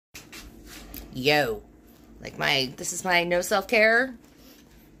Yo. Like this is my no self-care.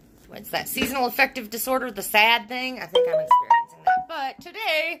 It's that seasonal affective disorder, the sad thing. I think I'm experiencing that. But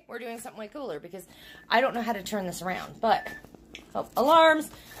today, we're doing something way cooler because I don't know how to turn this around. But, oh, alarms.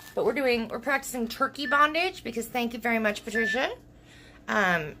 But we're practicing turkey bondage because thank you very much, Patricia.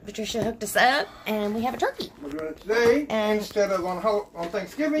 Patricia hooked us up and we have a turkey. We're doing it today instead of on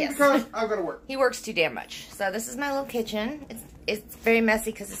Thanksgiving because I've got to work. He works too damn much. So this is my little kitchen. It's very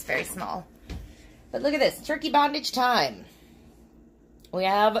messy because it's very small. But look at this, turkey bondage time. We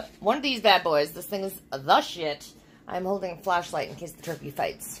have one of these bad boys. This thing is the shit. I'm holding a flashlight in case the turkey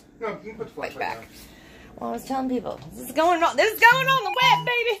fights. No, you can put the flashlight back. Well, I was telling people, this is going on the web,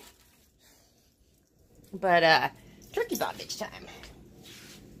 baby. But, turkey bondage time.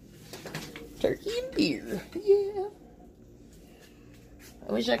 Turkey and beer. Yeah.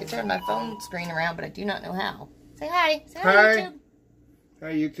 I wish I could turn my phone screen around, but I do not know how. Say hi. Say hi, YouTube.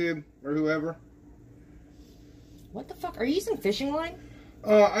 Hi, YouTube, or whoever. What the fuck? Are you using fishing line?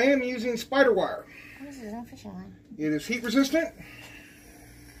 I am using spider wire. What is this? Fishing line? It is heat resistant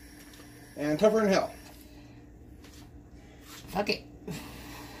and tougher than hell. Fuck it.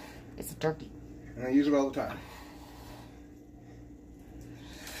 It's a turkey. And I use it all the time.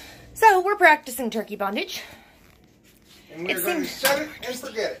 So, we're practicing turkey bondage. And we're going to set it and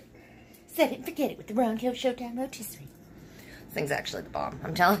forget it. Set it and forget it with the Roundtail Showtime rotisserie. This thing's actually the bomb.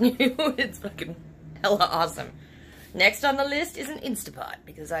 I'm telling you, it's fucking hella awesome. Next on the list is an Instapot,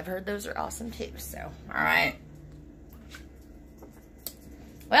 because I've heard those are awesome too, so, alright.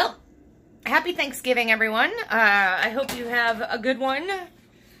 Well, happy Thanksgiving, everyone. I hope you have a good one.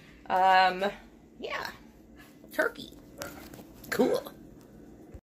 Yeah. Turkey. Cool.